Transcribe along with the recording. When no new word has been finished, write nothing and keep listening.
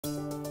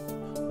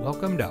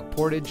Welcome to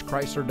Portage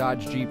Chrysler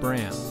Dodge Jeep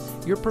Ram,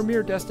 your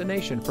premier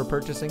destination for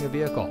purchasing a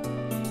vehicle.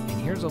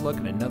 And here's a look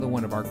at another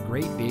one of our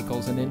great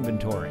vehicles in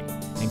inventory,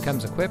 and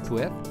comes equipped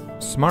with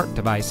smart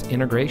device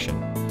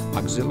integration,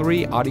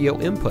 auxiliary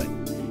audio input,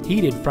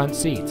 heated front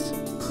seats,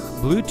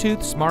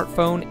 Bluetooth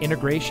smartphone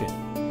integration,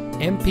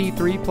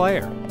 MP3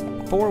 player,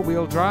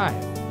 four-wheel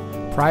drive,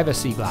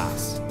 privacy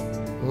glass,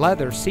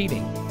 leather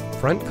seating,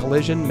 front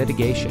collision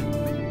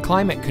mitigation,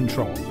 climate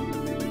control.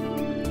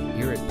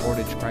 Here at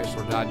Portage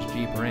Chrysler Dodge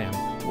Jeep Ram,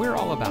 we're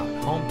all about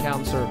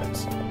hometown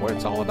service, where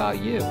it's all about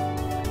you.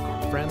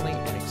 Our friendly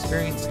and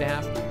experienced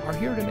staff are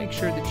here to make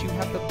sure that you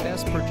have the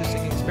best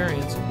purchasing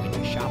experience when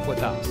you shop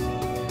with us.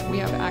 We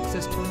have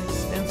access to an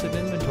extensive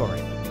inventory,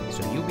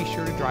 so you'll be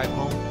sure to drive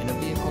home in a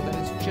vehicle that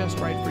is just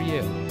right for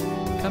you.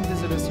 Come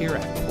visit us here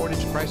at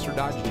Portage Chrysler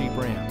Dodge Jeep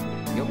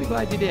Ram. You'll be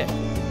glad you did.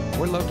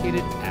 We're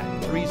located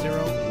at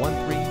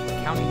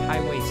 3013 County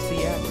Highway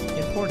CX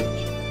in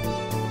Portage.